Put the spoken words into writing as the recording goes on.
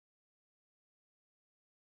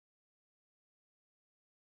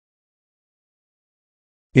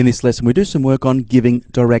In this lesson, we do some work on giving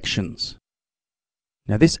directions.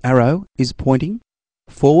 Now this arrow is pointing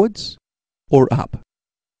forwards or up.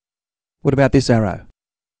 What about this arrow?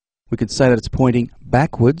 We could say that it's pointing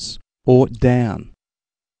backwards or down.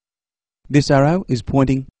 This arrow is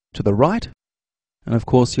pointing to the right, and of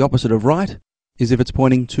course the opposite of right is if it's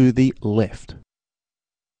pointing to the left.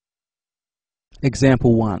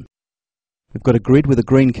 Example 1. We've got a grid with a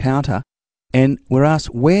green counter, and we're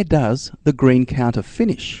asked, where does the green counter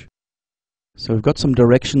finish? So we've got some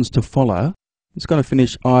directions to follow. It's going to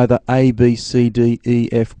finish either A, B, C, D, E,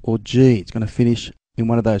 F, or G. It's going to finish in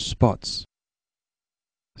one of those spots.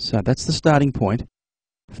 So that's the starting point.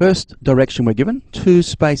 First direction we're given, 2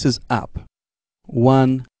 spaces up.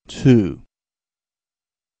 1, 2.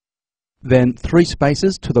 Then 3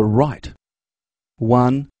 spaces to the right.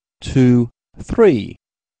 1, 2, 3.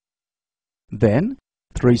 Then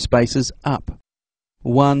 3 spaces up.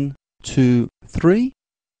 1, 2, 3.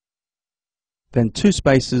 Then 2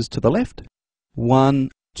 spaces to the left. 1,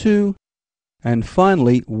 2. And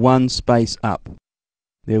finally 1 space up.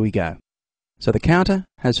 There we go. So the counter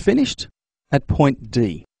has finished at point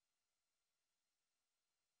D.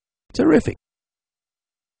 Terrific.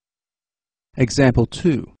 Example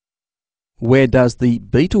 2. Where does the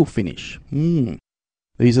beetle finish?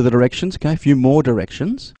 These are the directions. Okay, a few more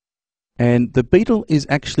directions. And the beetle is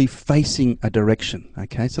actually facing a direction.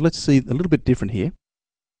 Okay, so let's see a little bit different here.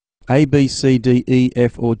 A, B, C, D, E,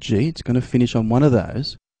 F, or G. It's going to finish on one of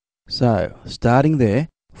those. So, starting there,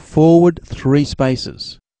 forward 3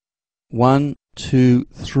 spaces. 1, 2,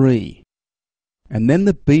 3. And then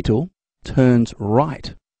the beetle turns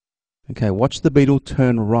right. Okay, watch the beetle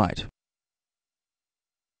turn right.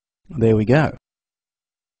 There we go.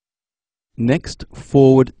 Next,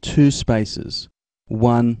 forward 2 spaces.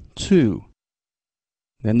 1, 2.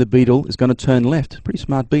 Then the beetle is going to turn left. Pretty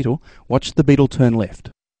smart beetle. Watch the beetle turn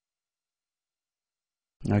left.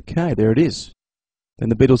 Okay, there it is. Then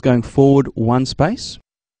the beetle's going forward 1 space.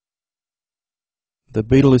 The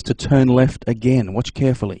beetle is to turn left again. Watch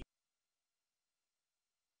carefully.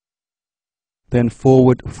 Then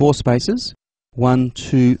forward 4 spaces. 1,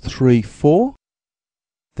 2, 3, 4.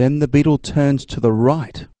 Then the beetle turns to the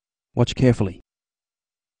right. Watch carefully.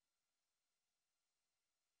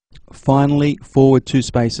 Finally, forward 2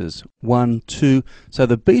 spaces. 1, 2. So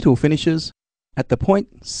the beetle finishes at the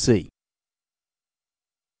point C.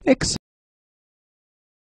 Excellent.